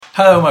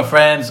Hello, my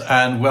friends,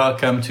 and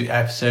welcome to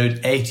episode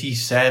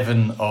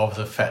 87 of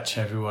the Fetch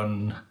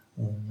Everyone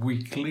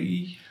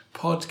Weekly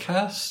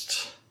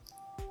podcast.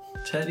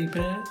 Teddy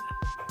bear.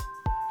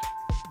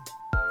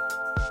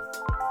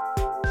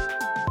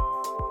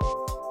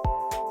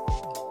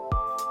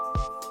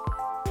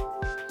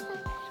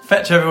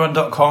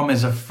 FetchEveryone.com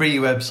is a free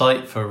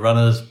website for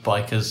runners,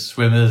 bikers,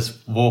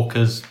 swimmers,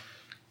 walkers,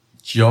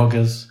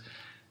 joggers,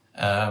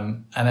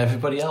 and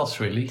everybody else,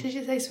 really. Did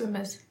you say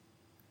swimmers?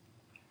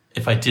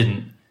 If I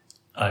didn't,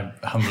 I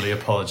humbly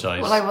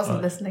apologise. Well, I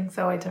wasn't listening,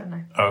 so I don't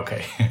know.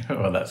 Okay,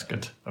 well, that's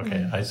good.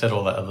 Okay, I said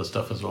all that other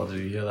stuff as well. Did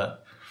you hear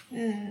that?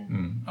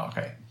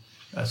 Okay,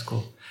 that's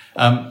cool.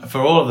 For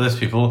all of those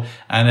people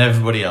and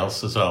everybody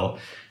else as well,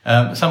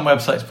 some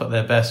websites put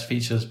their best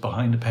features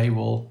behind a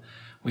paywall.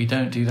 We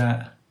don't do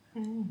that.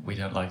 We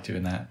don't like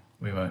doing that.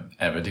 We won't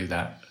ever do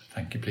that.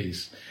 Thank you,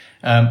 please.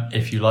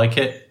 If you like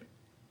it,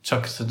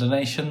 chuck us a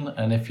donation.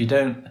 And if you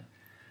don't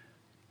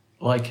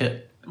like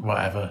it,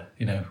 whatever,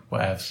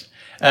 whatevs.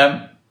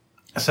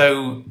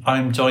 So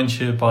I'm joined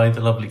here by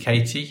the lovely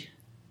Katie,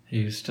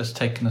 who's just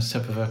taken a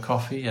sip of her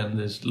coffee and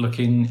is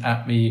looking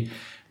at me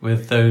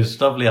with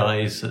those lovely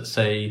eyes that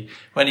say,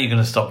 when are you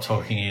going to stop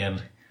talking,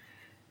 Ian?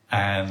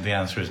 And the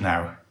answer is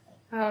now.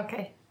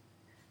 Okay.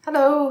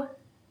 Hello.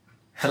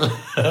 Hello,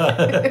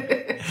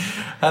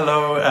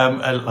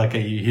 are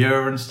you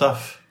here and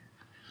stuff?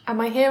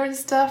 Am I hearing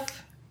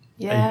stuff?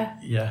 Yeah.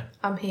 Yeah.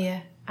 I'm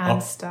here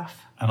and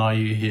stuff. And are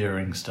you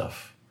hearing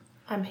stuff?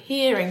 I'm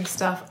hearing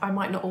stuff. I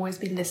might not always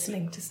be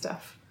listening to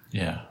stuff.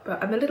 Yeah.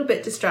 But I'm a little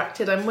bit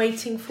distracted. I'm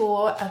waiting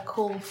for a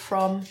call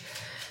from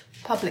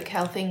Public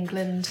Health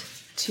England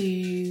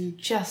to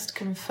just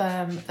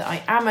confirm that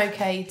I am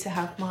okay to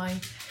have my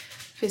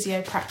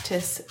physio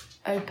practice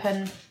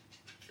open.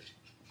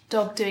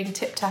 Dog doing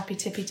tip-tappy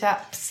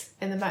tippy-taps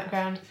in the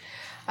background.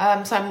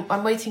 So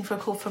I'm waiting for a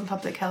call from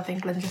Public Health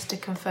England just to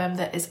confirm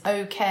that it's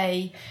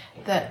okay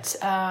that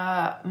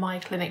my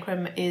clinic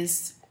room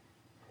is,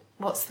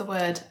 what's the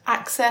word,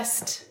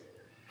 accessed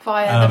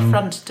via the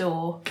front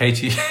door.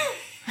 Katie's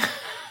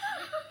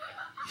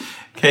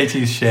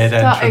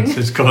entrance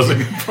is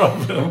causing a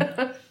problem.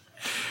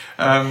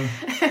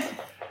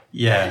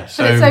 Yeah,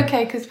 so... But it's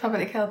okay because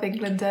Public Health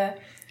England are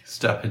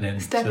stepping in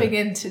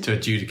to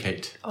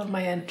adjudicate on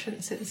my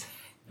entrances.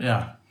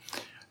 Yeah.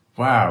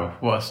 Wow,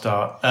 what a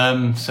start.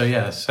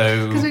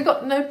 Because we've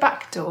got no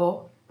back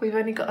door, we've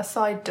only got a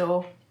side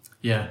door.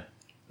 Yeah,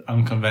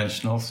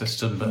 unconventional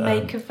system, but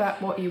make of that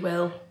what you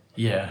will.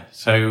 Yeah.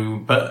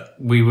 So, but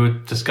we were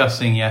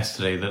discussing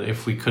yesterday that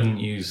if we couldn't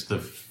use the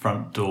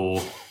front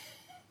door,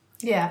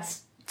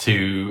 yes,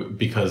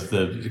 because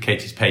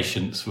Katie's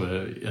patients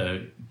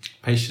were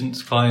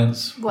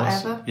clients,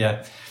 whatever.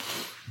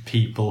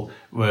 People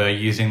were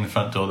using the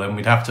front door, then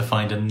we'd have to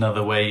find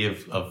another way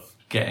of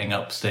getting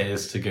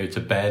upstairs to go to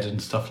bed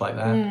and stuff like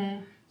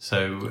that.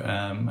 So,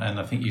 and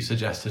I think you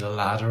suggested a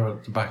ladder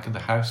at the back of the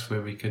house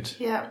where we could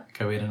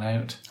go in and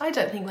out. I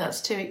don't think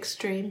that's too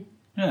extreme.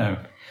 No.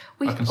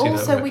 We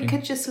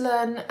could just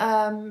learn,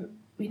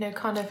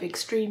 kind of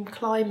extreme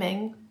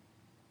climbing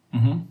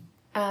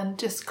and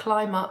just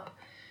climb up,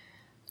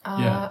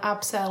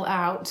 abseil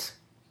out.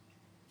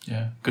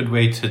 Yeah, good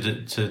way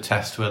to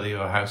test whether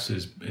your house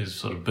is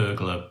sort of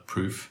burglar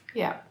proof.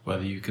 Yeah.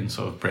 Whether you can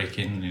sort of break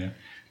in, you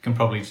can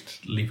probably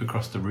just leap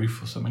across the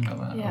roof or something like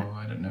that. Yeah. Or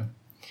I don't know.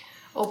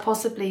 Or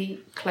possibly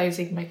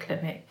closing my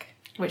clinic,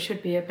 which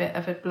would be a bit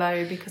of a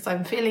blow because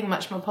I'm feeling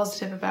much more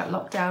positive about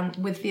lockdown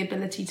with the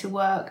ability to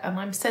work, and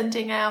I'm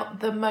sending out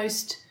the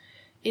most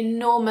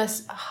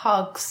enormous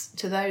hugs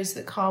to those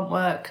that can't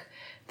work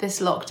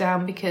this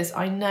lockdown because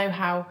I know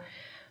how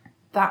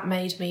that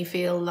made me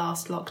feel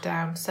last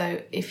lockdown.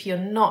 So if you're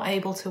not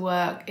able to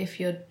work, if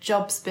your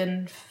job's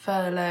been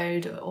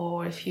furloughed,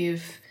 or if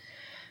you've,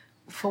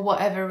 for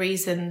whatever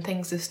reason,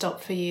 things have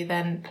stopped for you,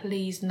 then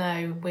please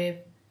know we're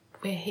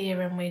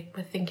here and we're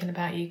thinking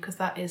about you, because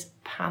that is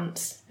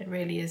pants. It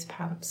really is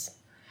pants.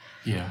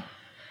 Yeah,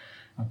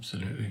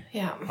 absolutely.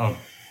 Yeah. Oh,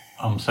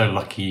 I'm so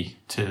lucky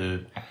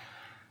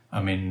I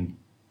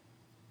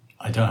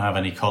don't have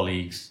any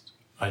colleagues.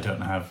 I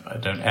don't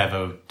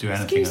ever do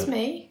anything. Excuse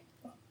me?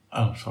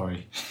 Oh,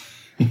 sorry.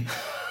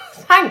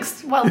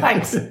 Thanks. Well,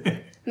 thanks.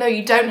 No,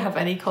 you don't have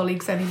any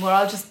colleagues anymore.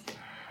 I'll just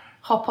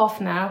hop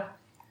off now.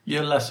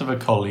 You're less of a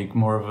colleague,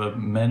 more of a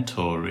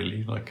mentor,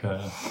 really. I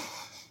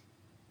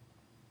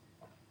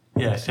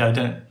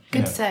don't...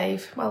 Good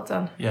save. Well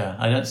done. Yeah,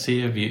 I don't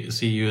see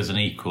you as an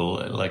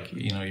equal.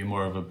 You're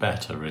more of a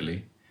better,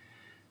 really.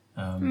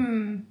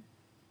 And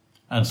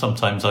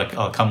sometimes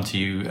I'll come to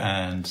you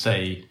and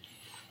say,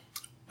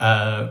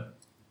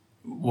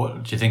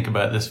 what do you think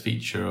about this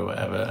feature or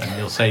whatever? And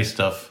you'll say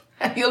stuff.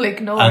 You'll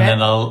ignore it. And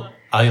then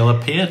I'll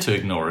appear to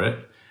ignore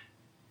it,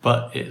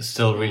 but it's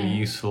still really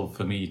useful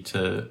for me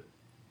to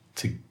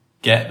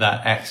get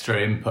that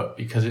extra input,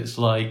 because it's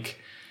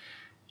like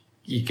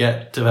you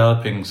get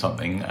developing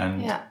something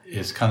and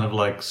it's kind of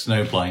like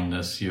snow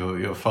blindness.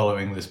 You're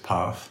following this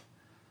path,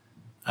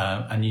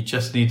 and you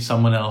just need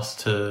someone else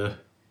to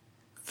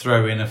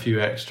throw in a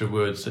few extra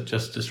words that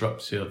just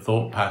disrupts your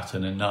thought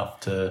pattern enough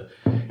to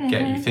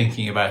get you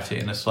thinking about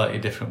it in a slightly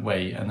different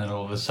way, and then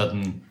all of a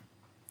sudden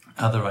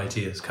other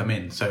ideas come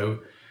in. So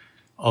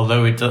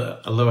although I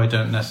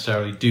don't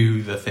necessarily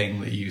do the thing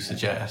that you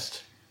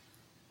suggest,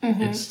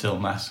 it's still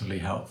massively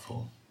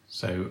helpful.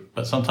 So,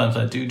 but sometimes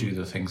I do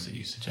the things that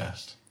you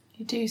suggest.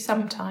 You do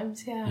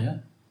sometimes, yeah.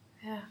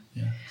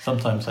 Yeah.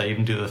 Sometimes I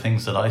even do the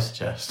things that I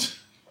suggest.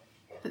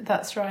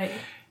 That's right.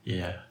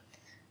 Yeah.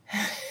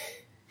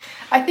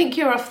 I think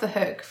you're off the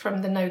hook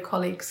from the no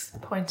colleagues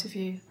point of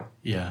view.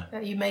 Yeah.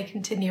 You may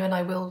continue and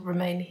I will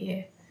remain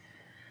here.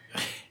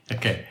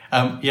 Okay.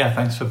 Yeah,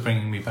 thanks for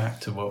bringing me back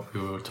to what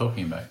we were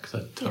talking about,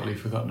 because I'd totally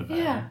forgotten about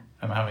it.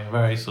 I'm having a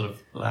very sort of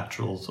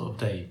lateral sort of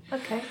day.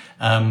 Okay.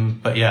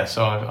 But yeah,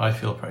 so I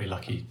feel pretty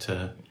lucky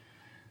to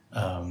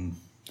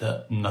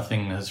that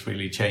nothing has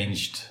really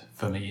changed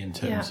for me in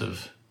terms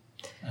of,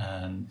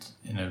 and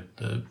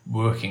the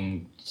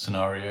working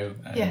scenario.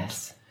 And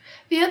yes.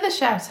 The other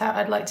shout out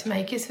I'd like to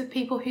make is for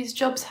people whose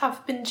jobs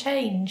have been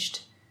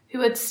changed,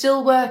 who are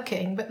still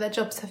working, but their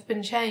jobs have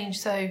been changed.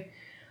 So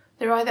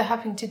they're either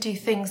having to do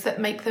things that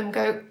make them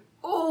go,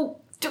 oh,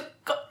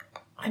 God.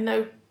 I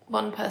know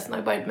one person,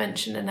 I won't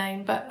mention a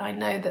name, but I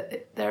know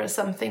that there are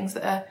some things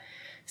that are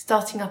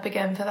starting up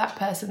again for that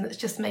person that's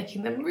just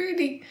making them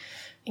really,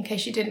 in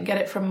case you didn't get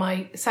it from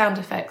my sound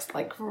effects,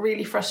 like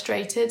really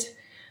frustrated.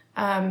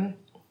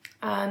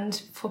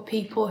 And for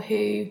people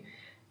who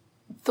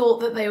thought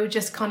that they were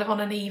just kind of on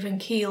an even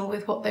keel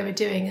with what they were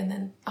doing, and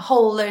then a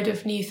whole load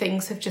of new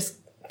things have just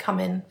come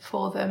in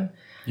for them.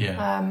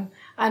 Yeah.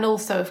 And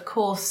also, of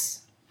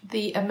course,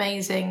 the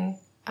amazing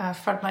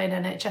frontline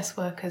NHS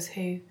workers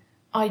who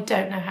I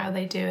don't know how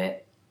they do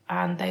it,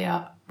 and they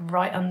are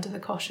right under the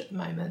cosh at the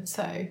moment.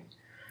 So,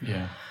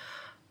 yeah.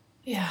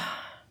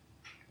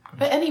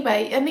 But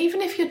anyway, and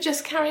even if you're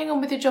just carrying on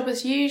with your job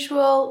as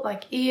usual,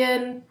 like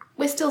Ian,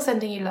 we're still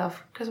sending you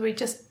love, because we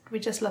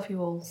just love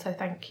you all. So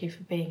thank you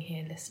for being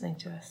here, listening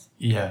to us.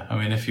 Yeah, I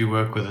mean, if you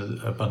work with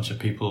a bunch of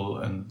people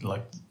and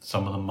like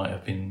some of them might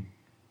have been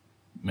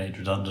made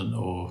redundant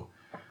or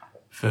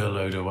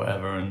furloughed or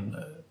whatever, and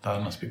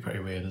that must be pretty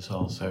weird as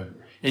well. So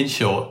in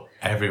short,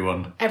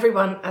 everyone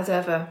as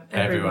ever.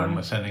 Everyone.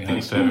 We're sending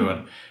hugs to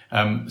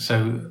everyone.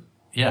 So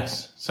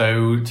yes.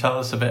 So tell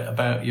us a bit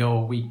about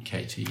your week,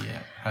 Katie. Yeah.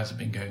 How's it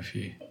been going for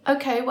you?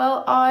 Okay,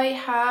 well, I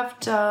have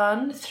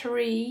done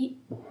 3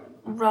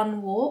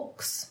 run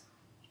walks.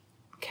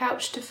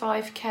 Couch to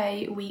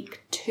 5K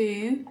week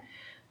 2,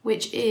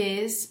 which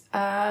is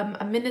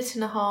a minute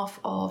and a half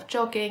of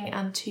jogging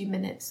and 2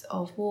 minutes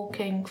of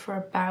walking for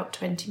about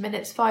 20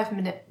 minutes,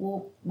 5-minute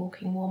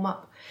walking warm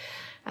up,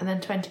 and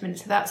then 20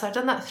 minutes of that. So I've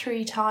done that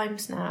 3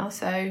 times now.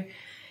 So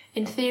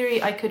in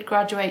theory, I could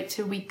graduate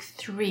to week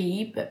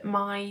 3, but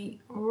my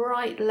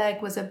right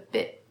leg was a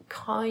bit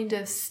kind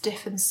of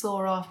stiff and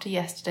sore after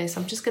yesterday. So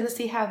I'm just going to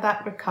see how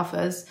that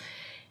recovers.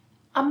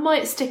 I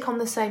might stick on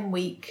the same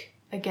week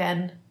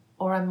again,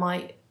 or I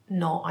might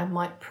not. I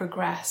might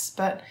progress,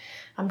 but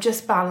I'm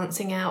just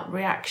balancing out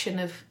reaction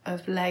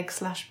of leg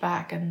 /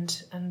 back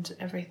and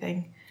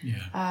everything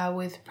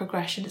with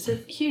progression. It's a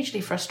hugely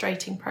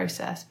frustrating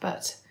process,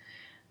 but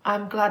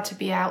I'm glad to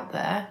be out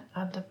there,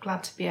 and I'm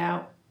glad to be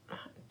out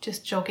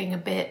just jogging a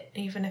bit,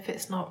 even if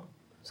it's not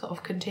sort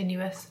of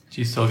continuous. Do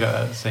you still get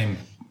that same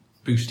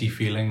boosty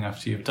feeling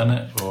after you've done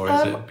it, or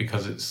is it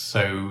because it's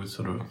so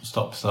sort of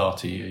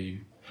stop-starty?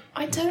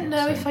 I don't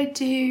know if I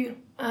do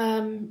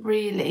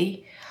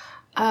really.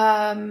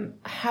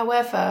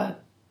 However,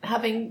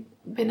 having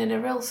been in a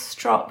real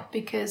strop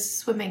because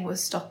swimming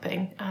was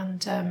stopping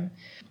and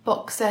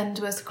box end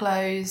was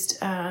closed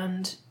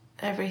and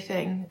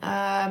everything,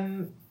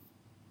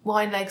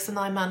 Wine Legs and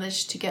I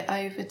managed to get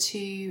over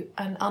to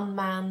an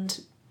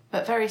unmanned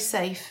but very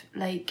safe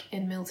lake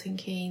in Milton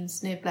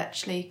Keynes near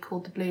Bletchley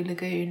called the Blue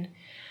Lagoon,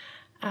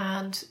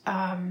 and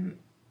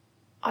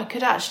I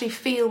could actually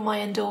feel my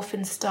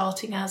endorphins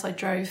starting as I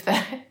drove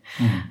there.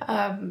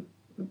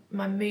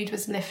 My mood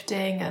was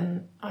lifting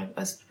and I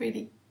was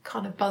really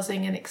kind of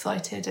buzzing and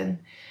excited,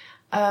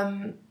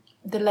 and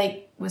the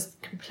lake was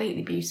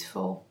completely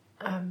beautiful,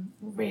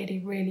 really,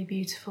 really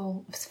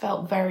beautiful. It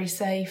felt very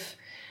safe.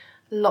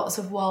 Lots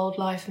of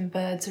wildlife and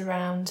birds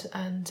around,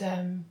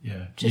 and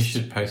you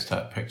should post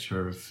that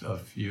picture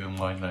of you and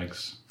Wine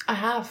Legs. I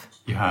have.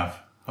 You have?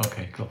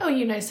 Okay, cool. Oh,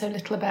 you know so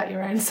little about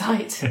your own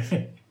site.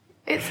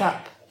 It's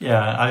up.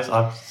 Yeah,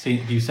 I've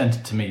seen you sent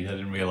it to me. I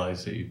didn't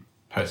realise that you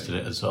posted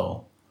it as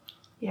well.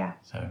 Yeah.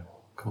 So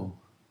cool.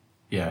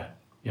 Yeah,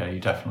 you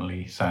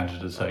definitely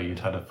sounded as though you'd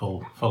had a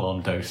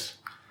full-on dose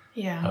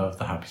of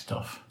the happy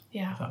stuff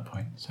at that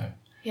point. So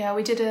yeah,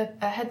 we did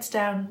a heads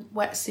down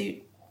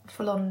wetsuit,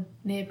 full-on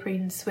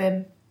neoprene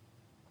swim,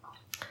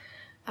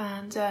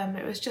 and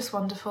it was just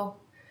wonderful.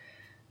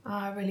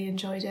 I really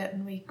enjoyed it,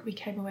 and we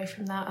came away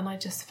from that and I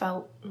just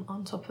felt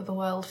on top of the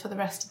world for the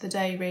rest of the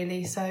day,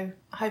 really. So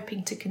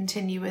hoping to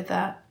continue with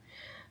that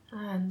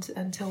and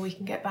until we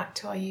can get back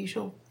to our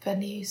usual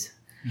venues.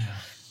 Yeah.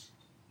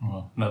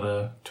 Well,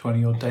 another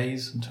 20 odd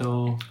days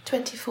until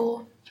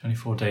 24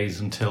 days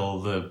until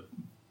the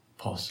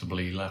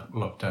possibly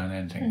lockdown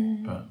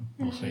ending, but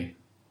we'll see.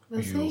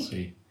 We'll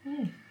see.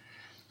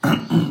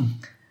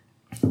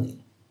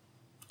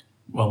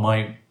 Well,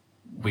 my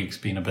week's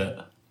been a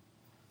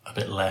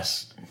bit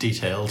less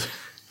detailed.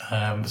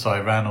 So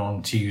I ran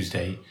on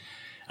Tuesday.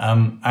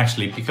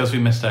 Actually, because we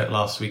missed out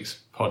last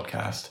week's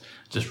podcast,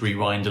 just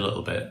rewind a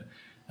little bit.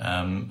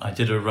 I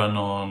did a run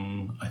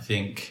on, I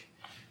think,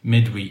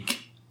 midweek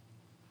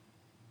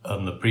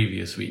on the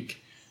previous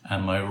week,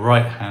 and my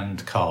right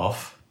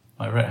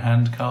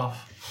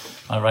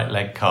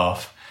leg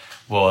calf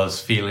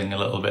was feeling a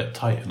little bit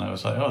tight, and I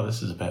was like, oh,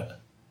 this is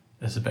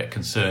a bit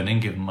concerning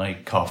given my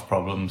calf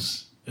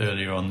problems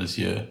earlier on this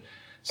year.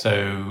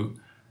 So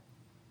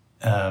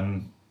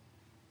I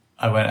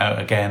went out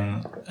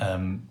again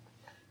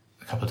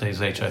a couple of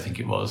days later, I think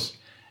it was,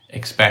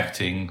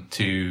 expecting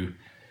to,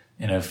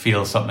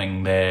 feel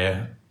something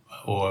there,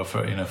 or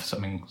for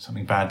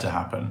something bad to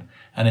happen,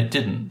 and it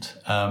didn't.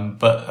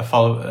 But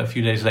a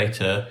few days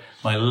later,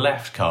 my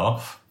left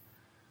calf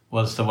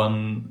was the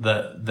one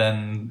that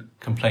then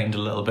complained a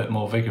little bit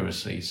more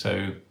vigorously.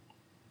 So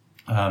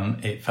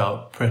it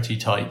felt pretty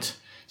tight.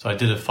 So I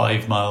did a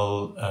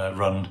 5-mile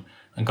run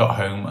and got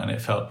home, and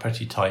it felt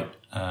pretty tight.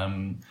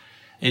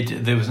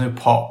 There was no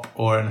pop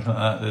or anything like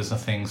that. There's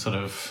nothing, sort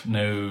of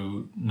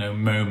no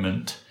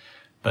moment,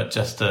 but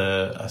just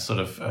a sort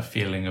of a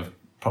feeling of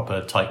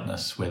proper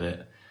tightness with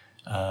it.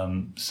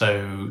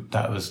 So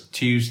that was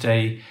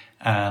Tuesday,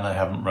 and I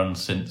haven't run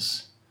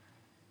since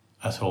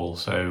at all.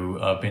 So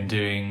I've been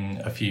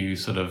doing a few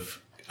sort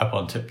of up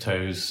on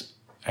tiptoes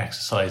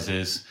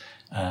exercises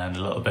and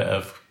a little bit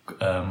of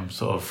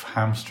sort of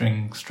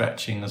hamstring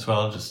stretching as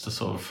well, just to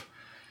sort of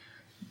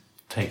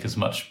take as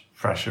much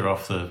pressure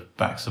off the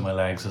backs of my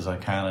legs as I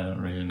can. I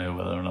don't really know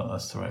whether or not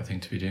that's the right thing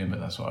to be doing, but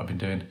that's what I've been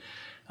doing.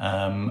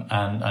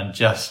 And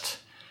just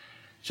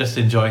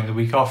enjoying the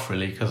week off,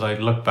 really, because I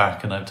look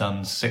back and I've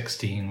done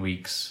 16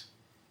 weeks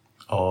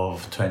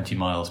of 20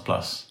 miles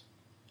plus,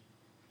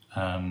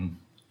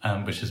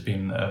 and which has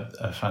been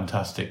a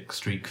fantastic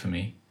streak for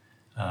me.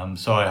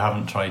 So I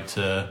haven't tried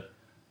to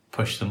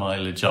push the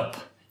mileage up.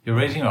 You're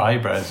raising your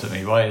eyebrows at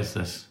me. Why is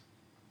this?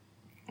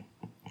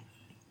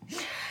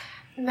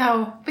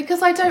 No,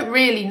 because I don't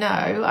really know.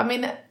 I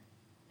mean,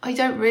 I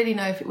don't really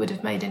know if it would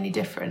have made any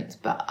difference,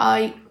 but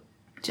I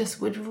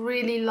just would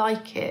really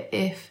like it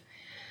if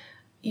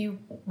you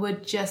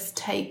would just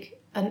take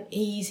an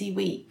easy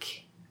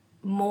week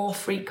more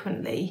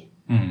frequently.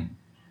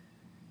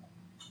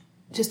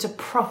 Just a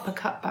proper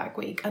cutback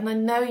week. And I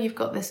know you've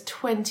got this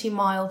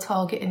 20-mile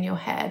target in your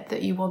head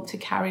that you want to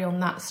carry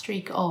on that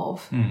streak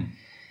of.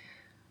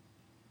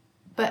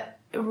 But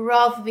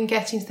rather than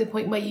getting to the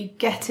point where you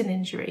get an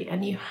injury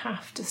and you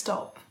have to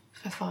stop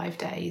for 5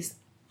 days,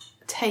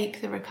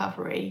 take the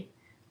recovery,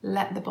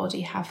 let the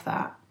body have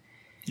that.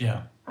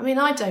 Yeah. I mean,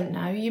 I don't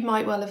know. You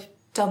might well have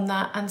done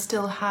that and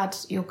still had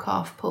your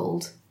calf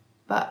pulled.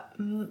 But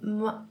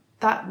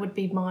that would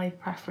be my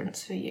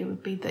preference for you,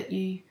 would be that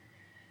you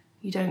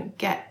don't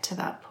get to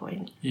that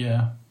point.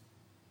 Yeah.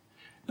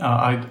 No,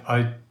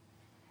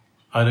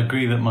 I'd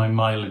agree that my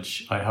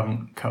mileage, I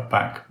haven't cut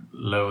back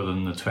lower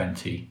than the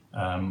 20,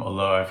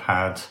 although I've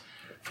had,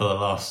 for the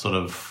last sort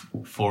of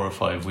 4 or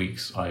 5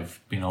 weeks, I've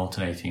been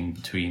alternating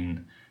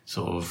between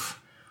sort of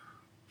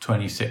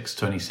 26,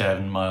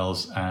 27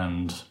 miles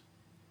and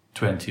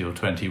 20 or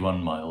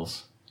 21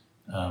 miles,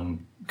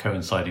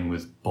 coinciding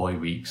with boy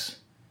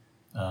weeks,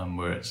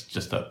 where it's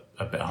just a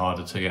bit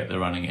harder to get the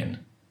running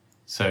in.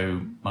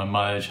 So my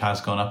mileage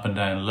has gone up and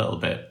down a little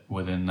bit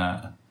within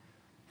that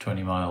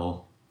 20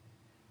 mile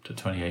to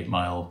 28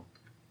 mile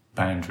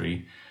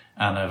boundary,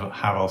 and I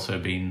have also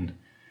been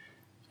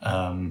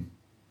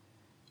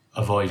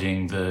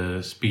avoiding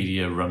the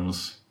speedier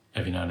runs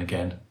every now and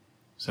again.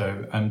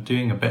 So I'm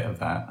doing a bit of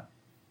that.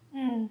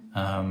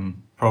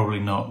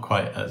 Probably not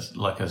quite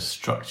as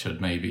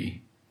structured,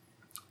 maybe,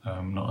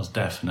 not as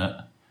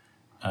definite.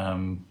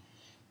 No,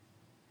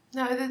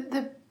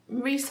 the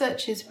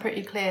research is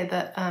pretty clear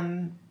that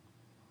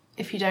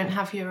if you don't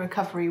have your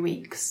recovery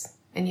weeks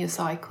in your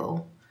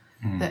cycle,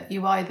 that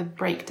you either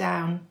break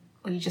down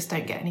or you just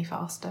don't get any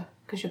faster,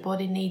 because your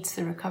body needs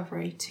the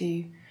recovery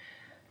to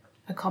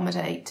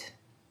accommodate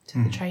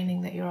to the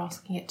training that you're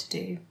asking it to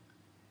do.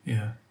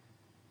 Yeah.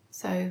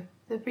 So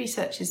the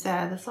research is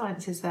there, the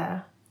science is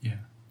there. Yeah.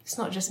 It's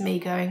not just me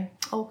going,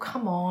 oh,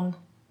 come on.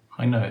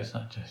 I know it's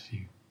not just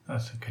you.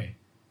 That's okay.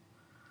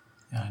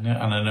 Yeah, I know,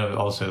 and I know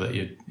also that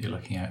you're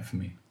looking out for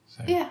me.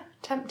 So. Yeah,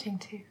 tempting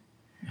to.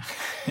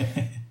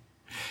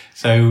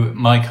 So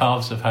my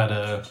calves have had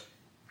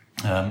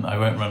I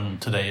won't run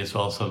today as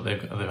well, so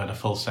they've had a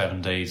full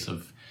 7 days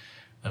of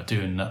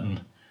doing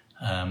nothing,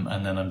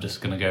 and then I'm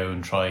just going to go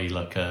and try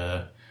like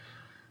a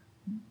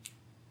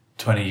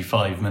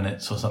 25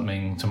 minutes or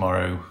something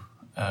tomorrow,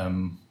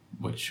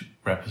 which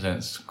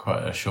represents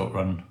quite a short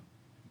run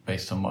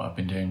based on what I've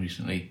been doing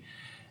recently,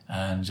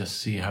 and just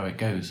see how it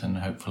goes, and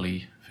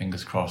hopefully,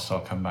 fingers crossed,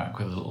 I'll come back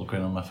with a little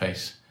grin on my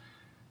face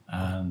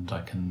and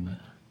I can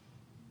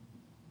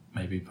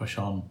maybe push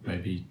on,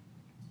 maybe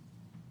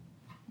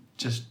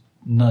just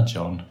nudge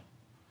on.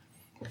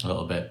 a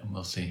little bit, and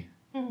we'll see.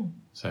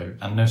 So,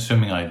 and no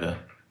swimming either,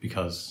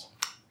 because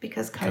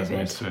COVID.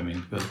 no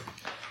swimming. Because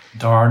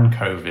darn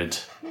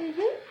COVID.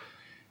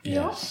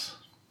 Yes.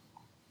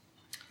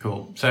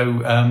 Cool. So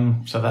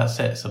that's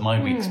it. So my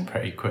week's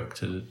pretty quick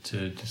to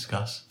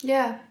discuss.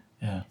 Yeah.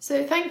 Yeah.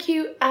 So thank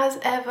you as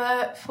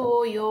ever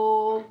for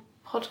your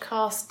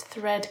podcast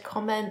thread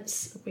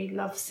comments. We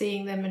love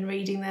seeing them and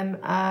reading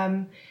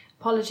them.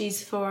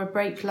 Apologies for a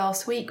break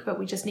last week, but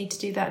we just need to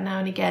do that now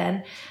and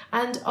again.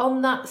 And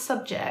on that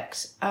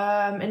subject,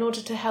 in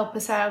order to help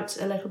us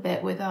out a little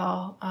bit with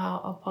our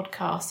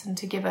podcast and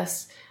to give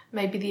us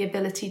maybe the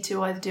ability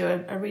to either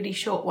do a really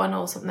short one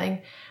or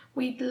something,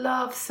 we'd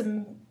love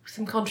some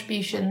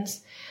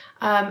contributions,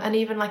 and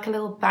even like a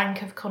little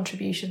bank of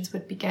contributions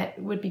would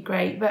be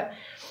great. But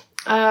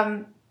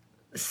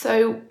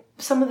so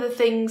some of the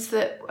things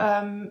that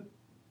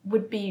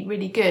would be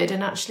really good,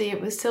 and actually it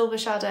was Silver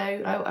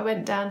Shadow. I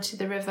went down to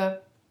the river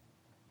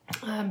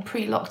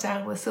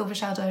pre-lockdown with Silver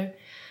Shadow,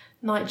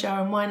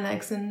 Nightjar and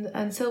Winelegs,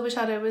 and Silver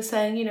Shadow was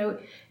saying, you know,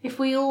 if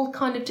we all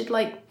kind of did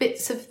like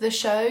bits of the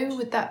show,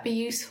 would that be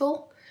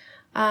useful?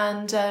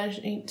 And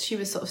she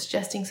was sort of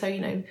suggesting, so, you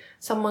know,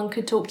 someone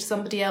could talk to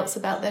somebody else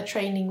about their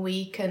training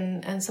week,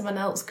 and someone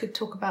else could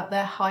talk about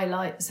their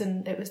highlights,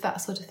 and it was that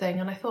sort of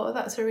thing. And I thought,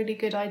 that's a really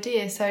good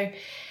idea. So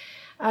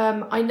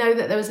I know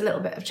that there was a little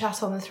bit of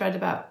chat on the thread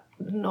about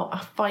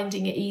not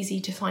finding it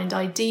easy to find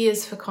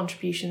ideas for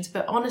contributions,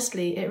 but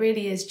honestly, it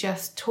really is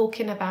just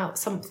talking about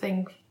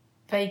something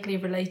vaguely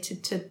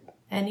related to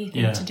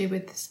anything to do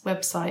with this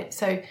website.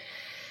 So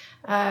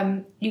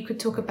you could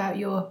talk about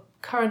your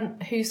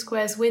current Who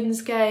Squares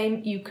Wins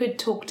game. You could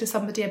talk to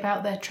somebody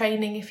about their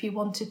training if you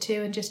wanted to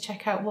and just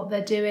check out what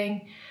they're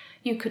doing.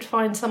 You could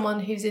find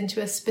someone who's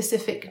into a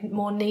specific,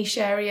 more niche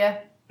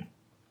area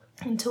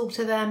and talk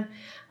to them.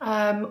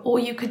 Or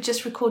you could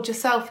just record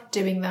yourself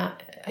doing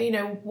that, you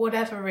know,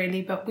 whatever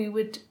really. But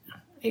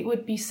it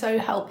would be so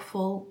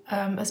helpful,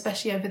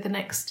 especially over the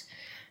next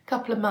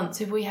couple of months,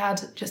 if we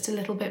had just a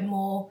little bit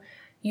more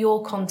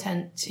your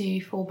content to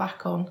fall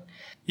back on.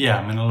 Yeah,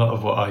 I mean, a lot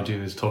of what I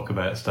do is talk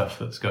about stuff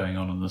that's going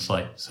on the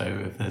site. So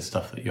if there's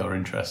stuff that you're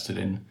interested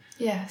in,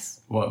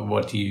 yes,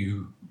 where do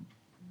you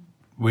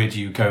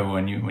go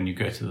when you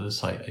go to the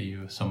site? Are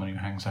you someone who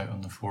hangs out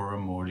on the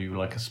forum, or do you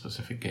like a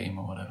specific game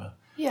or whatever?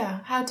 Yeah,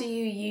 how do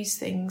you use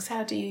things?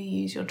 How do you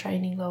use your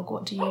training log?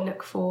 What do you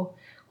look for?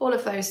 All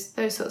of those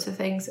sorts of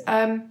things.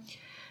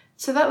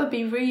 So that would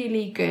be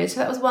really good.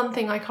 So that was one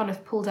thing I kind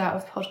of pulled out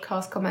of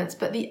podcast comments.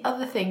 But the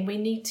other thing, we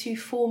need to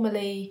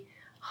formally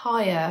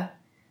hire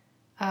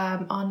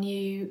our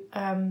new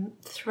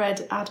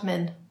thread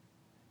admin.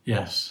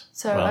 Yes.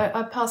 So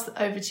I pass it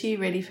over to you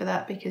really for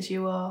that, because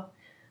you are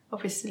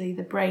obviously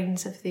the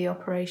brains of the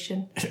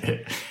operation.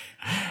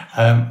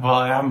 Well,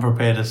 I haven't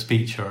prepared a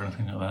speech or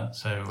anything like that.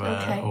 So,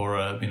 okay.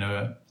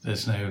 Or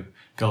there's no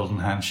golden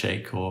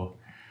handshake or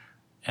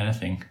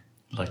anything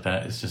like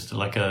that. It's just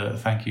like a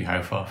thank you,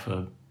 How Far,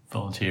 for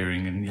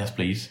volunteering, and yes,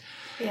 please.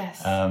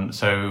 Yes.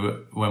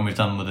 So when we're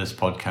done with this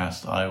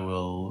podcast, I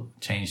will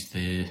change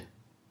the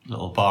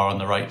little bar on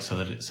the right so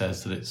that it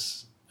says that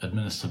it's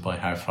administered by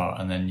How Far,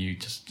 and then you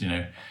just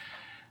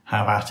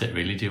have at it.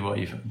 Really, do what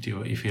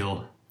you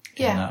feel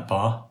in that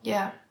bar.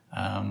 Yeah.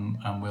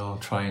 And we'll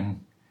try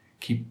and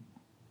keep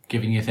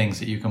giving you things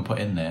that you can put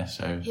in there.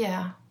 So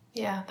yeah.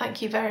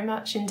 Thank you very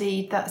much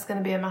indeed. That's going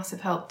to be a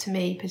massive help to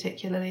me,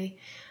 particularly.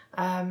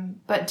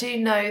 But do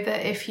know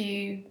that if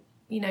you're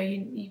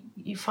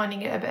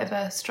finding it a bit of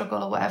a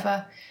struggle or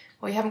whatever,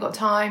 or you haven't got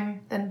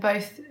time, then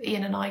both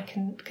Ian and I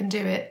can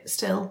do it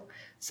still.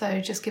 So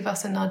just give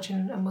us a nudge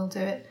and we'll do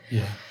it.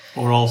 Yeah.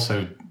 Or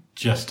also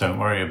just don't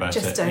worry about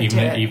it.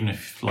 Even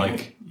if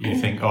like you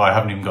think, I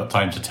haven't even got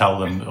time to tell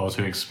them or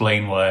to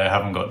explain why I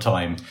haven't got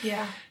time.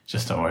 Yeah.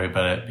 Just don't worry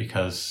about it,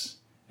 because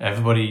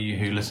everybody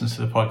who listens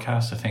to the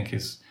podcast, I think,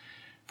 is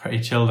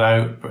pretty chilled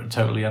out, but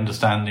totally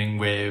understanding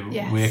where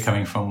we're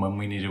coming from when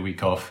we need a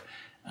week off.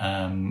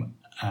 And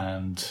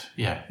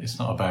yeah, it's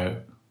not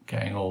about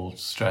getting all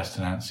stressed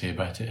and antsy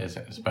about it, is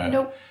it? It's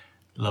about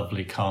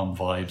lovely, calm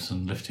vibes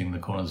and lifting the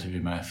corners of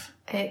your mouth.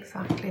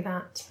 Exactly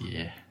that.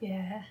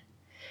 Yeah.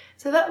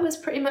 So that was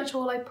pretty much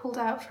all I pulled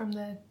out from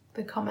the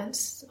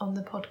comments on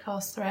the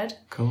podcast thread.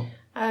 Cool.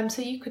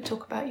 So you could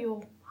talk about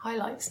your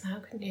highlights now,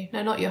 couldn't you?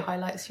 No, not your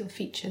highlights, your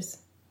features.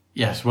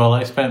 Yes, well,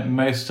 I spent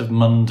most of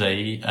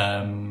Monday,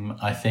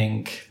 I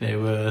think there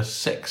were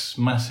 6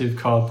 massive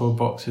cardboard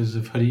boxes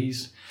of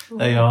hoodies. Ooh.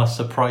 They are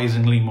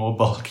surprisingly more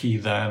bulky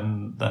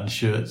than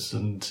shirts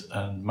and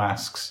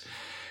masks.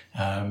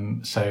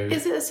 So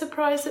is it a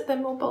surprise that they're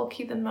more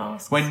bulky than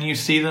masks? When you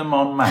see them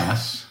en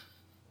masse...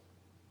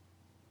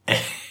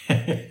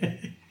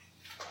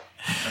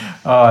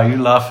 Oh, you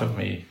laugh at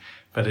me,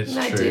 but it's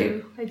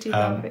true. I do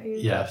laugh at you.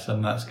 Yes,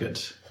 and that's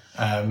good.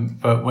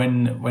 But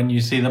when you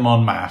see them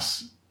en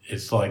masse,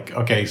 it's like,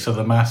 okay, so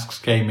the masks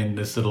came in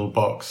this little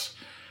box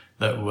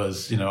that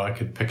was, I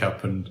could pick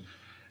up and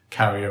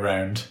carry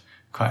around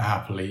quite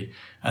happily.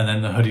 And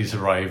then the hoodies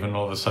arrive, and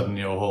all of a sudden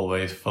your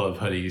hallway is full of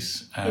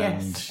hoodies,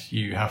 and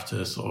you have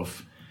to sort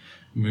of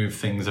move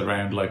things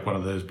around like one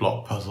of those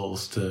block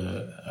puzzles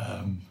to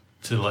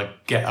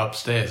like get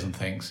upstairs and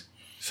things.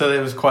 So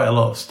there was quite a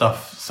lot of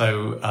stuff.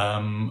 So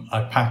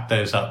I packed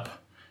those up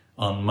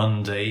on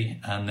Monday,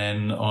 and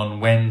then on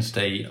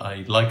Wednesday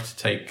I like to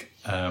take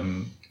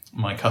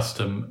my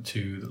custom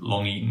to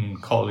Long Eaton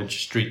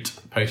College Street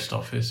Post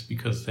Office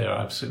because they're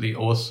absolutely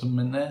awesome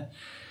in there.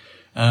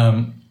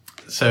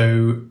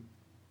 So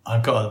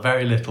I've got a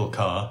very little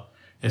car.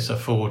 It's a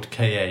Ford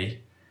KA.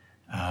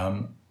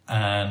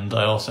 And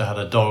I also had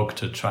a dog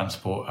to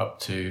transport up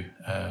to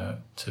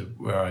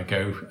where I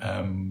go.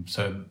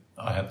 So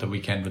I had the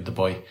weekend with the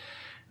boy.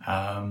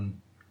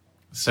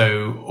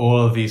 So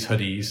all of these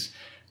hoodies,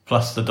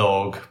 plus the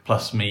dog,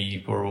 plus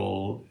me, were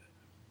all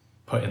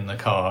put in the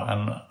car,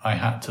 and I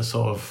had to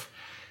sort of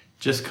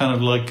just kind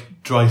of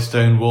like dry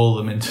stone wall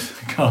them into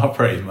the car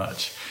pretty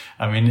much.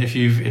 I mean, if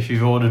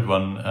you've ordered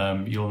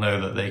one, you'll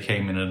know that they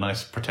came in a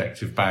nice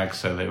protective bag,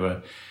 so they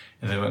weren't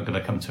going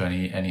to come to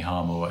any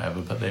harm or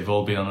whatever. But they've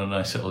all been on a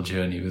nice little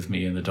journey with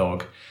me and the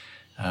dog.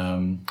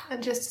 And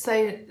just to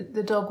say,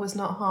 the dog was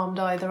not harmed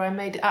either. I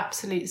made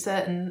absolute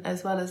certain,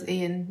 as well as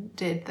Ian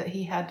did, that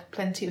he had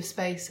plenty of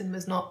space and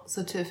was not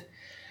sort of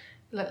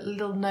like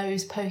little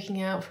nose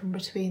poking out from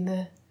between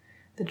the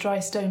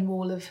dry stone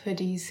wall of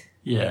hoodies.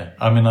 Yeah,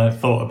 I mean, I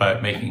thought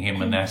about making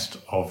him a nest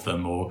of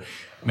them, or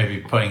maybe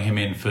putting him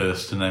in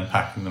first and then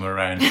packing them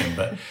around him,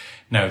 but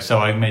no. So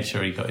I made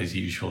sure he got his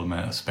usual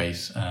amount of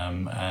space,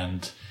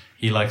 and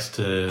he likes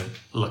to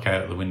look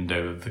out the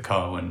window of the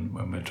car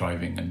when we're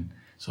driving and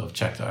sort of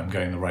check that I'm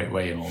going the right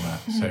way and all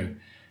that. So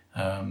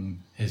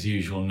his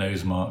usual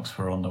nose marks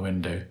were on the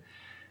window.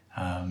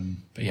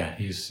 But yeah,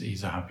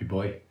 he's a happy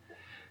boy.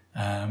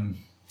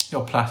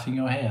 You're plaiting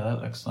your hair.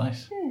 That looks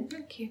nice.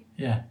 Thank you.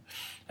 Yeah.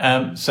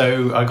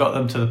 So I got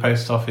them to the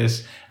post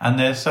office, and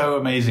they're so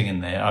amazing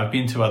in there. I've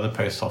been to other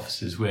post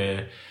offices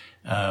where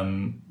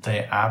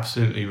they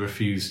absolutely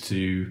refuse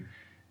to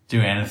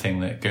do anything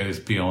that goes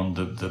beyond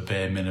the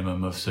bare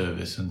minimum of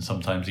service, and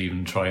sometimes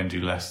even try and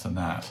do less than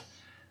that.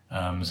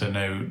 So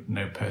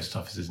no post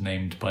office is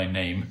named by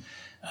name.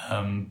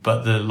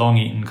 But the Long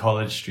Eaton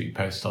College Street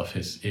Post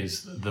Office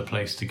is the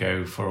place to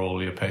go for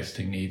all your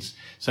posting needs.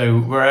 So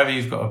wherever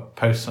you've got to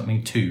post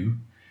something to,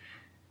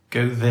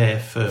 go there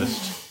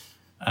first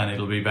and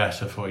it'll be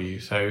better for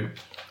you. So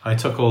I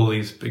took all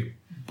these big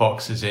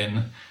boxes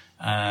in,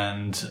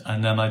 and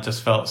then I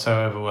just felt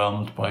so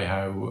overwhelmed by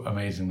how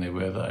amazing they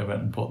were that I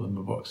went and bought them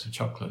a box of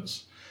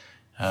chocolates.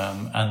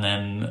 And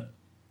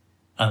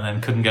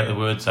then couldn't get the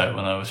words out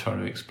when I was trying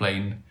to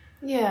explain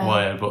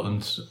why I bought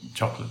them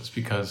chocolates,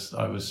 because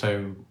I was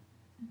so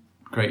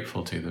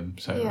grateful to them.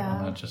 So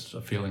I'm just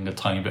feeling a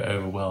tiny bit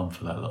overwhelmed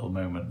for that little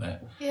moment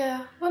there.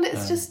 Yeah, well,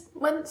 it's just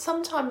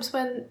sometimes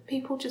when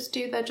people just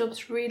do their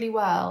jobs really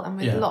well and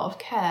with a lot of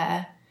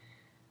care,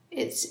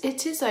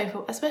 it is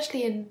over,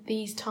 especially in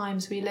these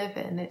times we live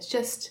in. It's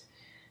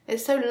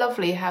so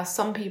lovely how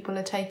some people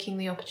are taking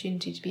the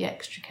opportunity to be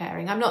extra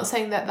caring. I'm not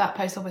saying that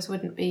post office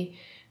wouldn't be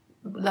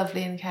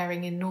lovely and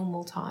caring in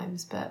normal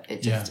times, but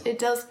it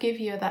does give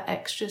you that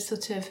extra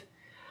sort of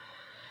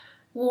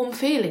warm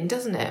feeling,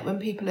 doesn't it, when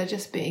people are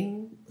just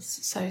being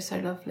so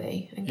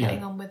lovely and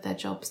getting on with their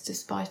jobs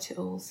despite it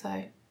all.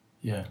 So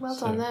well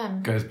done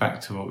them. Goes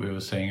back to what we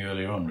were saying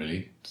earlier on,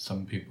 really.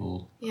 Some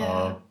people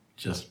are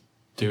just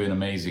doing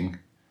amazing.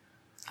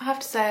 I have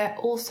to say, I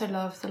also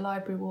love the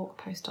Library Walk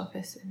post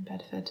office in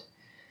Bedford.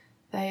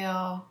 They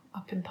are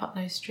up in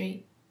Putney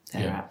Street.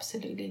 They're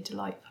absolutely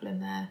delightful in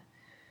there.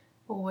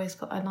 Always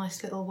got a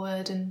nice little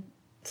word and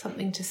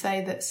something to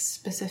say that's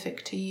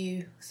specific to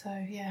you.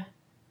 So, yeah.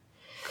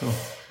 Cool.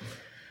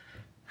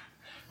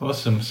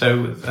 Awesome.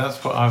 So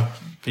that's what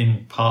I've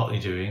been partly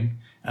doing.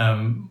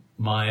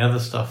 My other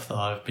stuff that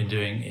I've been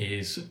doing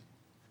is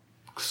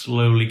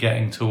slowly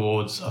getting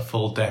towards a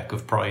full deck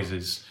of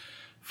prizes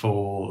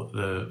for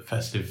the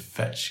festive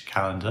fetch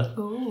calendar.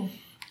 Ooh.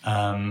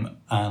 And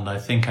I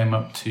think I'm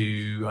up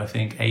to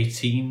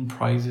 18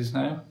 prizes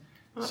now.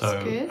 That's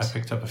so good. I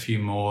picked up a few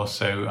more.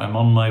 So I'm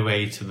on my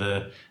way to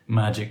the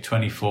magic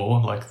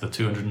 24, like the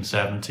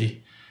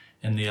 270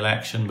 in the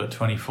election, but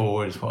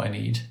 24 is what I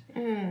need.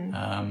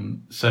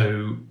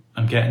 So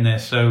I'm getting there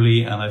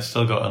slowly, and I've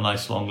still got a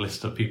nice long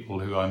list of people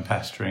who I'm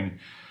pestering,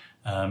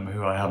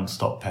 who I haven't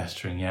stopped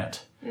pestering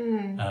yet,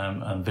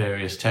 and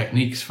various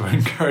techniques for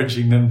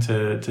encouraging them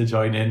to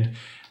join in.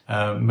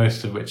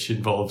 Most of which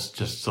involves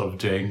just sort of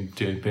doing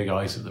big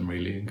eyes at them,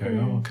 really, and going,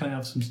 oh, can I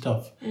have some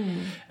stuff?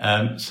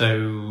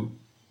 So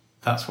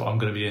that's what I'm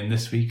going to be doing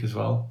this week as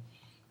well.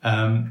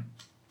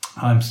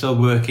 I'm still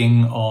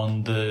working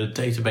on the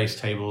database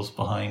tables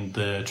behind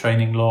the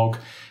training log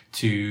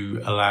to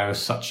allow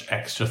such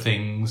extra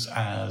things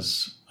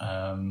as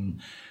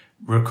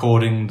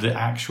recording the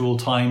actual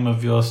time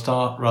of your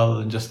start rather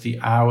than just the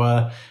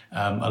hour,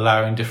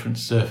 allowing different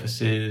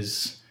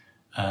surfaces,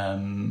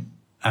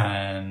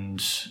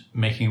 and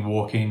making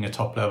walking a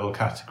top level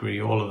category,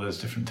 all of those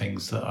different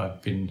things that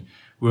I've been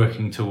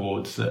working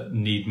towards that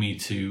need me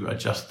to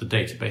adjust the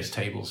database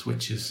tables,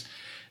 which is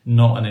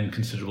not an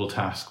inconsiderable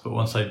task. But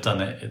once I've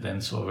done it, it then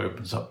sort of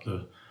opens up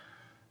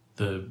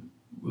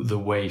the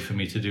way for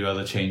me to do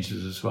other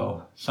changes as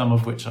well, some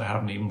of which I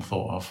haven't even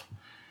thought of.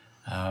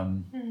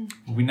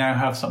 We now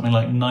have something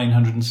like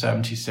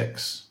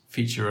 976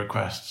 feature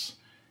requests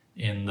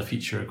in the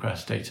feature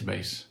request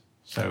database.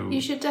 So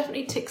you should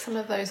definitely tick some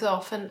of those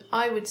off, and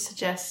I would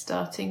suggest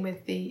starting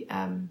with the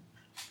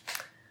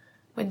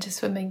winter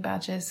swimming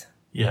badges.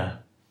 Yeah,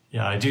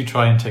 I do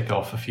try and tick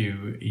off a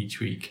few each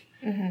week.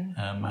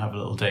 I have a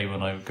little day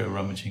when I go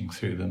rummaging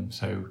through them.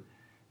 So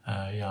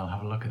I'll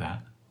have a look at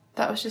that.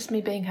 That was just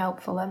me being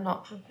helpful.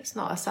 It's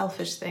not a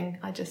selfish thing.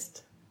 I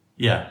just...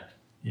 Yeah.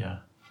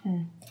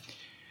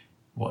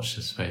 Watch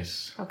this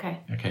space.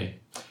 Okay.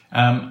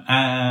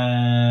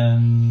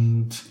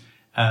 And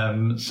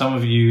some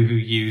of you who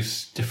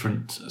use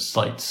different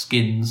site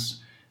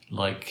skins,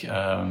 like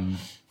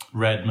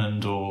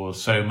Redmond or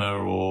Soma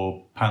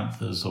or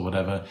Panthers or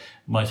whatever,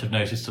 might have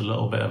noticed a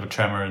little bit of a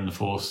tremor in the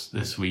force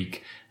this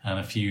week, and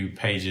a few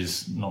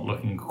pages not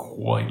looking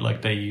quite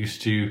like they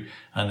used to,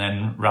 and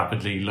then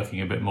rapidly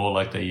looking a bit more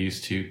like they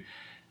used to.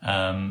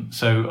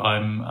 So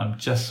I'm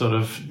just sort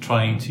of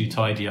trying to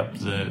tidy up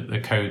the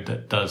code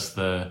that does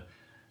the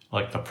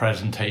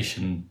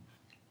presentation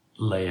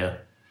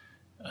layer,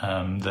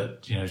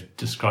 that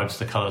describes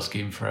the color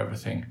scheme for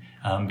everything,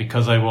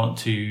 because I want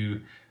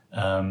to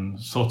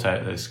sort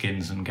out those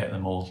skins and get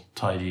them all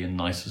tidy and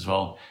nice as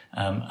well.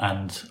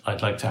 And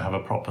I'd like to have a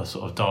proper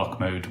sort of dark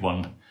mode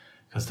one,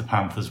 because the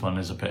Panthers one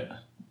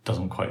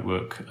doesn't quite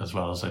work as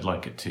well as I'd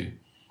like it to.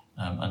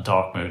 And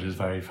dark mode is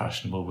very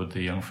fashionable with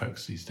the young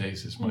folks these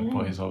days, as my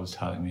boy is always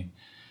telling me.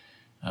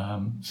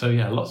 Lots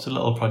of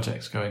little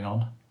projects going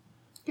on.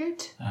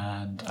 Good.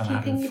 And I'm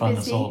having fun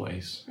as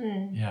always.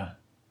 Yeah,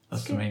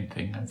 that's the main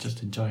thing. I'm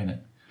just enjoying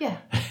it. Yeah.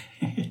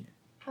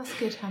 That's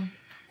good, Ham.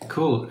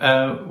 Cool.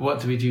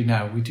 What do we do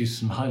now? We do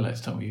some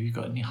highlights, don't we? You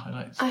got any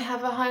highlights? I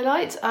have a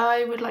highlight.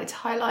 I would like to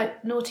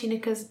highlight Naughty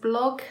Knicker's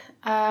blog.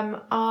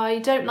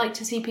 I don't like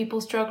to see people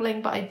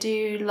struggling, but I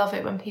do love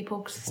it when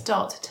people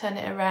start to turn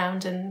it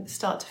around and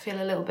start to feel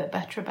a little bit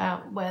better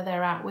about where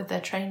they're at with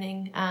their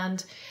training.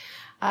 And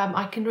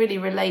I can really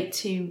relate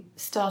to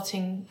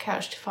starting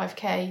Couch to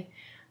 5K,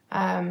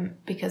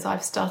 because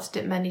I've started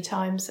it many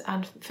times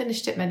and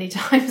finished it many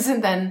times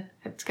and then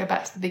had to go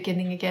back to the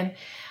beginning again.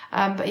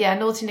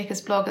 Naughty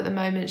Knicker's blog at the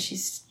moment,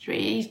 she's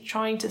really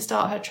trying to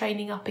start her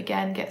training up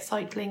again, get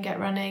cycling, get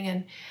running,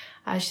 and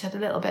she's had a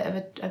little bit of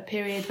a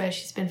period where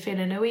she's been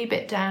feeling a wee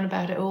bit down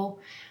about it all.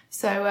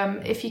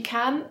 So if you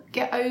can,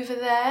 get over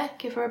there,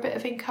 give her a bit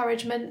of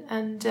encouragement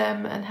and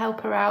help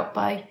her out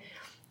by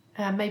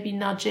maybe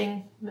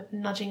nudging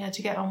her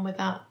to get on with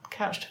that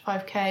Couch to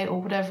 5K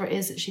or whatever it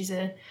is that she's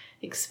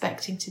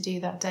expecting to do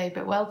that day.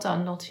 But well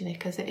done, Naughty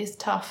Knickers. It is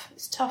tough.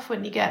 It's tough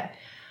when you get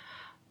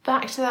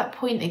back to that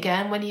point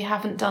again when you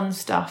haven't done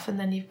stuff and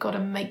then you've got to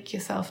make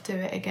yourself do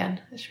it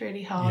again. It's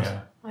really hard.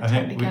 Yeah, I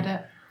totally get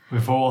it.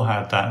 We've all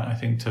had that, I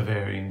think, to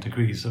varying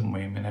degrees, haven't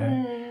we?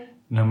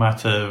 No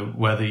matter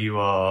whether you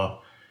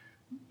are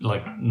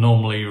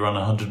normally you run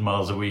 100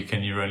 miles a week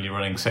and you're only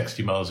running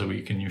 60 miles a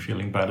week and you're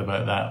feeling bad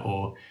about that,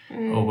 or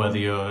whether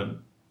you're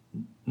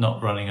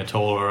not running at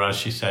all, or as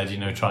she said,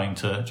 trying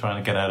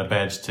to get out of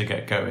bed to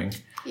get going.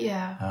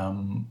 Yeah.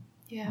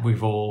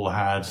 We've all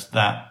had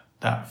that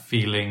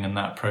feeling and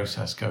that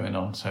process going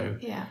on. So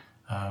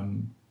I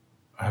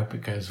hope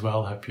it goes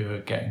well. Hope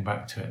you're getting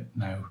back to it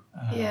now.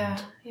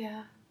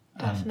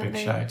 Definitely. And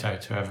big shout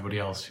out to everybody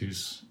else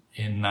who's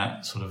in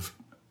that sort of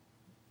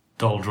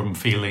doldrum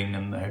feeling,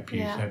 and I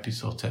hope you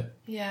sort it.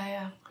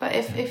 Yeah. But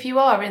if you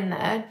are in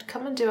there,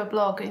 come and do a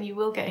blog and you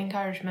will get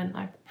encouragement.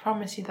 I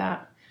promise you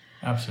that.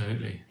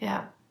 Absolutely.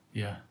 Yeah.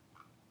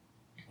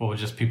 Or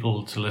just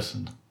people to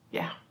listen.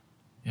 Yeah.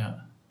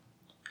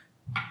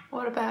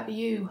 What about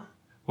you?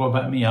 What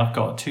about me? I've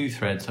got 2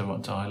 threads I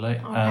want to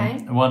highlight.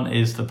 Okay. One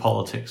is the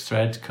politics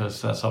thread,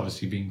 because that's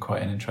obviously been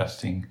quite an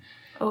interesting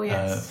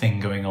thing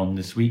going on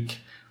this week.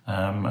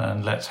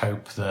 And let's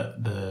hope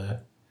that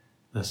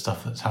the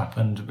stuff that's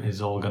happened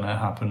is all going to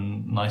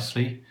happen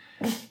nicely.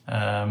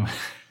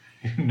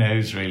 Who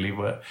knows really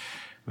what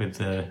with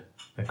the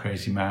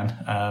crazy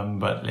man.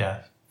 But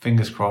yeah,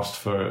 fingers crossed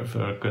for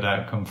a good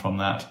outcome from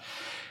that.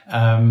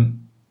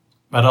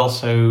 But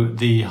also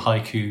the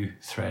haiku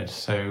thread.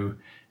 So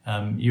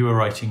you were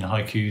writing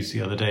haikus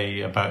the other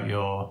day about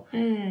your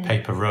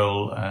paper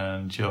roll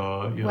and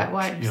your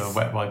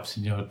wet wipes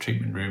in your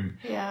treatment room.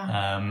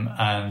 Yeah.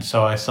 And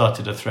so I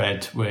started a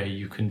thread where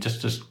you can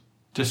just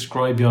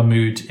describe your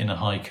mood in a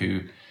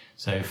haiku.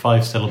 So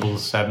 5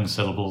 syllables, 7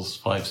 syllables,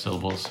 5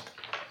 syllables.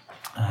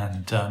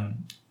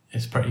 And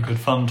it's pretty good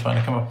fun trying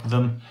to come up with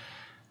them.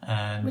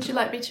 And would you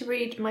like me to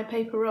read my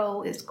paper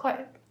roll? It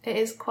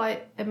is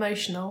quite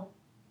emotional.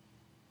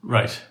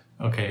 Right.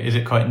 Okay. Is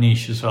it quite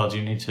niche as well? Do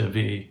you need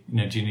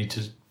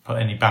to put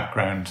any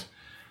background?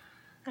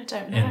 I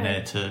don't know. In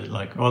there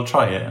to well,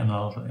 try it and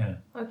I'll.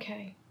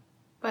 Okay,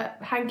 but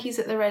hankies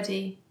at the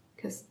ready,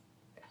 because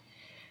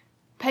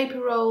paper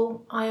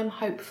roll. I am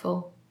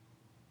hopeful,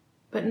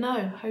 but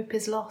no, hope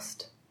is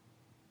lost.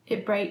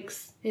 It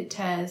breaks, it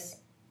tears,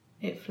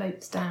 it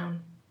floats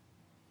down.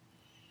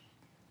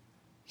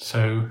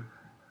 So,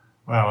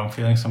 wow, I'm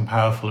feeling some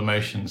powerful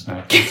emotions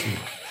now, Katie.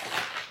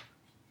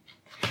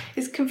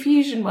 Is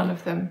confusion one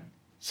of them?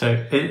 So,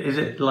 is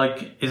it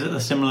a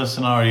similar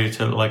scenario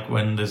to like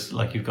when there's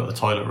like you've got the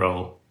toilet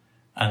roll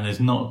and there's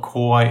not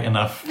quite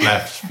enough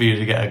left for you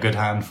to get a good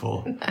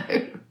handful?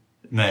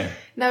 No.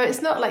 No,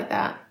 it's not like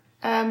that.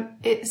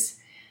 It's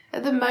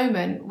at the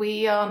moment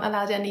we aren't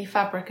allowed any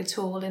fabric at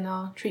all in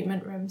our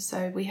treatment room.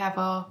 So we have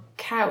our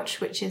couch,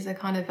 which is a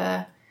kind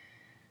of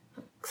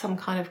some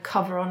kind of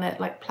cover on it,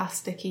 like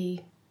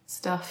plasticky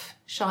stuff,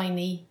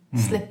 shiny,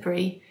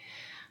 slippery.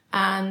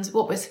 And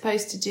what we're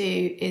supposed to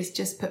do is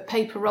just put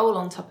paper roll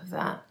on top of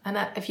that. And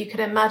if you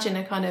could imagine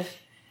a kind of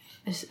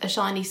a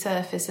shiny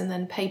surface and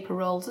then paper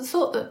rolls, the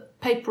sort of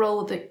paper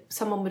roll that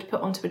someone would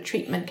put onto a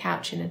treatment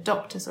couch in a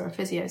doctor's or a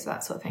physio's,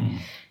 that sort of thing.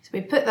 So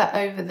we put that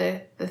over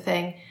the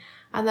thing,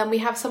 and then we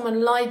have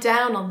someone lie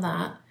down on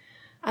that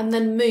and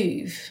then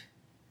move.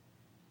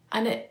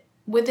 And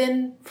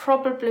within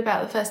probably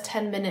about the first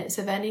 10 minutes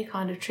of any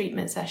kind of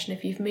treatment session,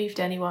 if you've moved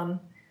anyone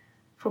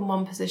from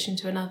one position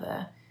to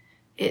another,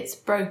 it's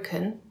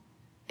broken,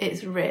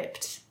 it's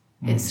ripped,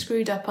 it's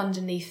screwed up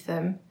underneath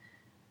them,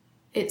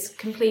 it's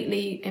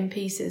completely in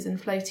pieces and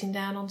floating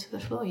down onto the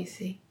floor, you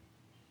see.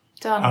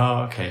 Done.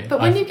 Oh, okay. But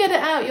when you get it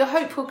out, you're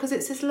hopeful because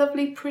it's this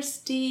lovely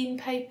pristine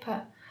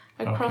paper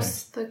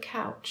across the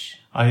couch.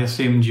 I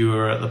assumed you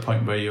were at the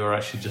point where you were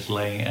actually just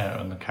laying it out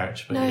on the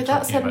couch. But no,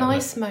 that's a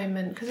nice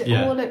moment because it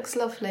all looks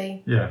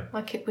lovely. Yeah.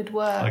 Like it would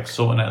work. Like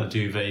sorting out the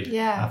duvet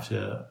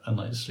after a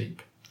night's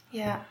sleep.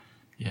 Yeah.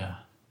 Yeah.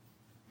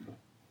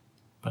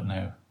 But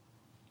no.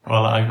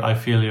 Well, I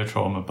feel your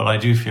trauma, but I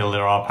do feel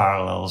there are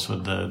parallels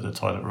with the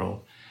toilet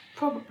roll.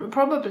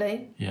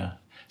 Probably. Yeah.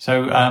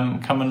 So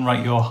come and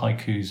write your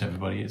haikus,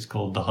 everybody. It's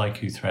called the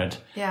Haiku Thread.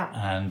 Yeah.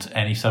 And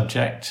any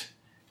subject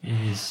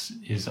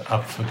is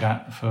up for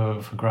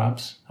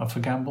grabs, up for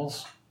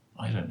gambles.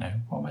 I don't know.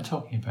 What am I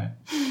talking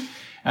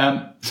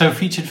about? So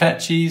featured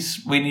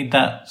fetchies, we need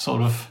that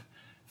sort of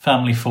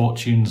family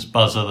fortunes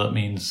buzzer that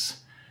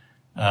means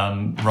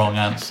wrong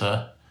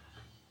answer.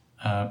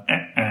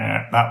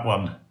 That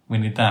one. We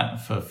need that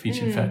for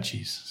featured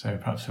fetchies. So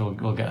perhaps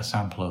we'll get a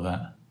sample of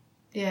that.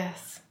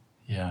 Yes.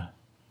 Yeah.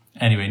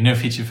 Anyway, no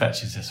featured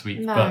fetchies this week.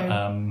 No.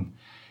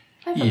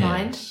 But Never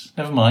mind.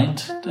 Never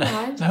mind.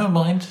 Never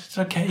mind. It's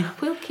okay.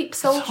 We'll keep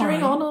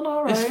soldiering on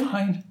our own. It's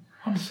fine.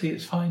 Honestly,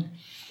 it's fine.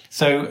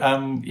 So,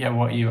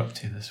 what are you up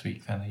to this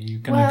week then? Are you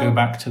going to go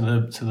back to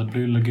the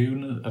Blue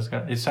Lagoon?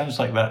 It sounds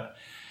like that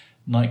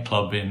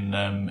nightclub in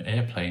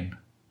Airplane.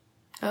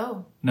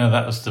 Oh. No,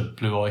 that was the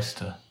Blue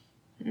Oyster.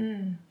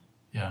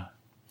 Yeah.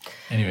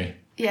 Anyway.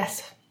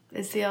 Yes,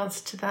 is the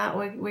answer to that.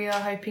 We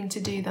are hoping to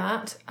do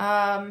that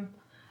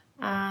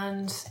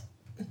and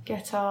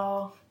get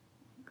our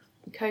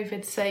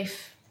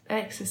COVID-safe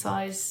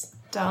exercise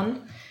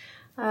done.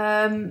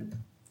 I'm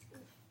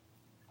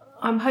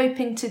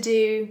hoping to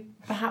do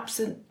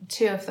perhaps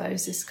 2 of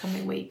those this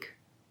coming week,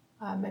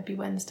 maybe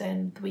Wednesday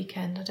and the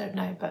weekend, I don't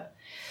know, but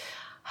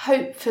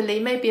hopefully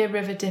maybe a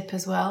river dip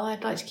as well.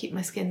 I'd like to keep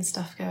my skin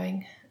stuff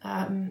going,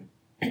 and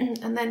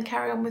then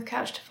carry on with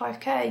Couch to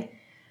 5K,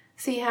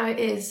 see how it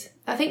is.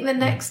 I think the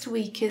next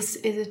week is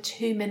a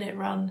 2-minute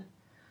run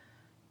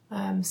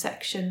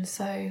section,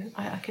 so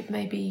I could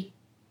maybe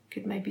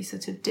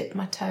sort of dip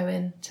my toe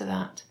into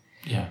that.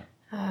 Yeah.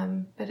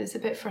 But it's a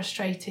bit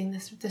frustrating.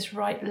 This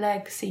right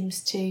leg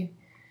seems to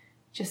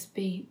just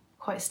be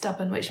quite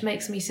stubborn, which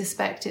makes me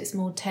suspect it's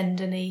more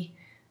tendony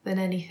than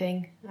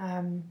anything.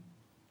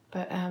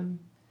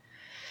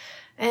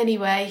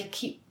 Anyway,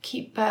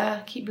 keep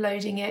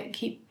loading it.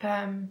 Keep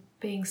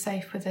being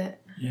safe with it.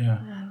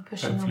 Yeah.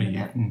 Pushing Hopefully on with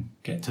you it. can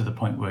get to the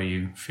point where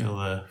you feel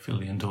the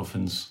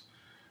endorphins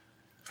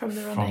From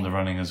the running. From the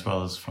running as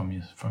well as from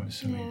your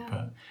swimming. Yeah.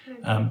 But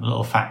a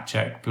little fact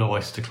check: Blue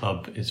Oyster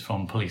Club is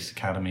from Police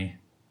Academy.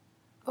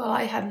 Well,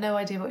 I had no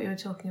idea what you were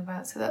talking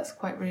about, so that's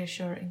quite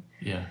reassuring.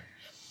 Yeah.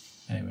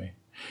 Anyway,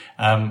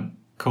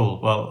 cool.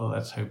 Well,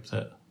 let's hope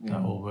that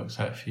all works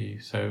out for you.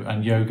 So,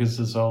 and yogas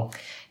as well.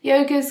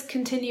 Yogas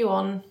continue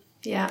on.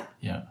 Yeah.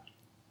 Yeah.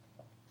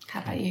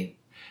 How about you?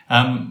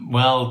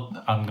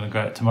 Well, I'm going to go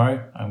out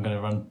tomorrow. I'm going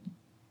to run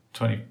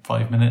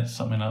 25 minutes,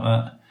 something like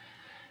that.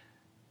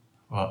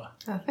 What?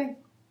 Nothing.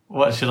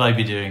 What should I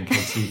be doing,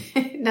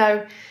 Katie?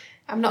 No,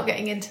 I'm not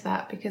getting into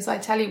that because I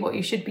tell you what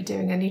you should be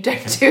doing and you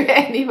don't do it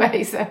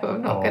anyway, so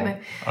I'm not going to...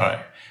 All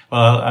right.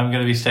 Well, I'm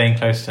going to be staying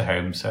close to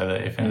home so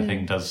that if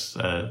anything does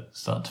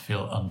start to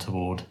feel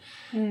untoward,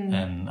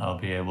 then I'll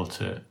be able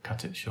to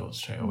cut it short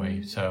straight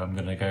away. So I'm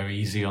going to go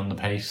easy on the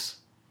pace.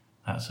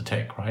 That's a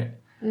tick, right?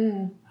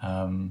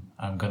 I'm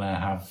going to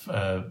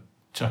have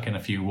chuck in a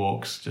few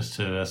walks just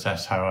to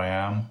assess how I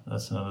am.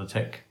 That's another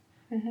tick.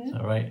 Is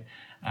that right?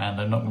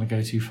 And I'm not going to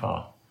go too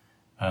far.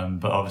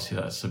 But obviously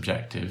that's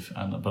subjective.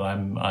 But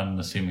I'm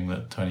assuming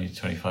that 20 to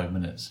 25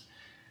 minutes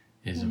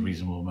is a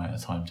reasonable amount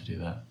of time to do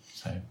that.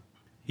 So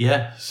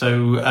yeah.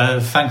 So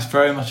thanks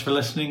very much for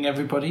listening,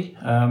 everybody.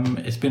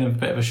 It's been a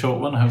bit of a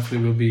short one.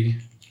 Hopefully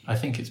I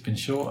think it's been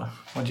short.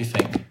 What do you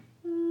think?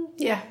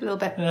 Yeah, Yeah, a little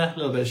bit. Yeah, a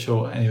little bit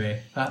short.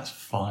 Anyway, that's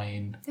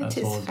fine. That's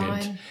It is all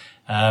fine.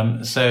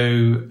 good.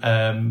 So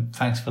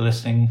thanks for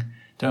listening.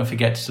 Don't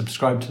forget to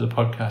subscribe to the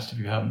podcast if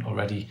you haven't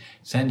already.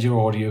 Send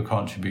your audio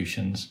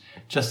contributions.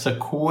 Just a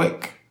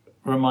quick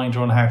reminder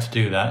on how to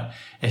do that.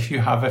 If you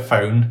have a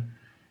phone,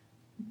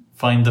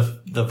 find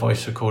the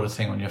voice recorder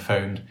thing on your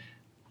phone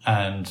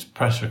and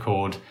press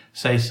record,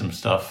 say some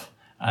stuff,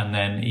 and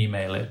then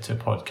email it to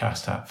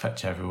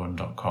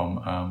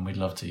podcast@fetcheveryone.com. We'd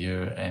love to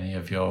hear any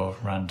of your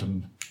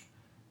random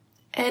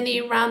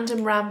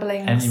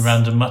ramblings. Any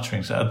random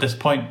mutterings. At this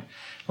point,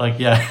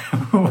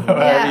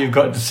 whatever you've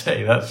got to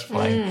say, that's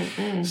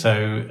fine.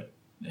 So,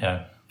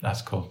 yeah,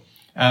 that's cool.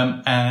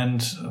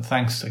 And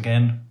thanks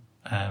again,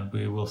 and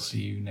we will see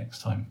you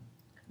next time.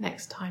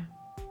 Next time.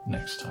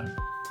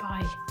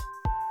 Bye.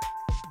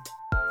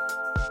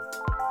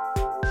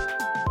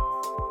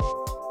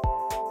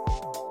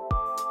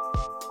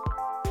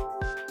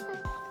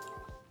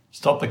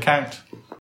 Stop the count.